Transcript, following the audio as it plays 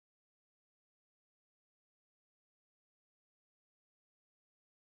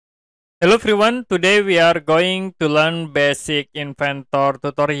Hello everyone, today we are going to learn basic Inventor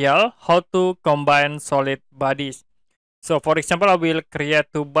tutorial how to combine solid bodies. So for example, I will create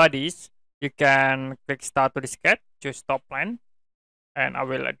two bodies. You can click start to the sketch, choose top line, and I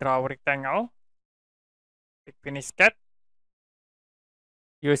will draw a rectangle. Click finish sketch.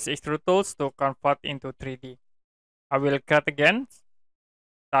 Use extrude tools to convert into 3D. I will cut again,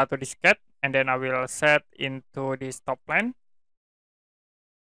 start to the sketch, and then I will set into this top line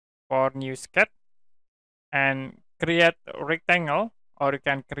for new sketch and create a rectangle, or you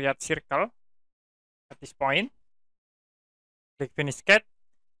can create circle at this point. Click finish sketch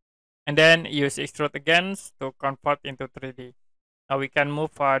and then use extrude again to convert into 3D. Now we can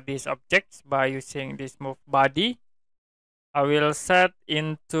move these objects by using this move body. I will set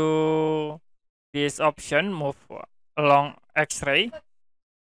into this option move along X-ray,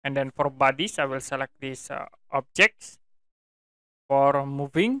 and then for bodies I will select these objects. For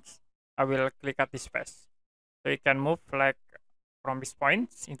moving, I will click at this face, so you can move like from this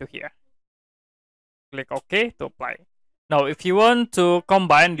point into here. Click OK to apply. Now, if you want to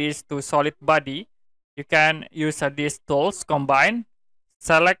combine these two solid body, you can use these tools, combine,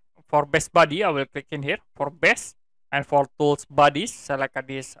 select for base body, I will click in here for base, and for tools bodies, select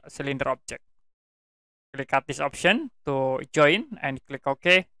this cylinder object. Click at this option to join and click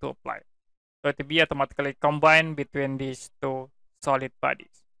OK to apply. So it will be automatically combined between these two solid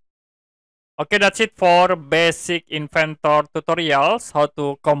bodies. Okay, that's it for basic Inventor tutorials, how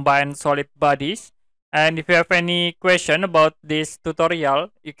to combine solid bodies. And if you have any question about this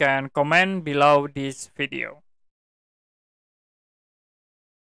tutorial, you can comment below this video.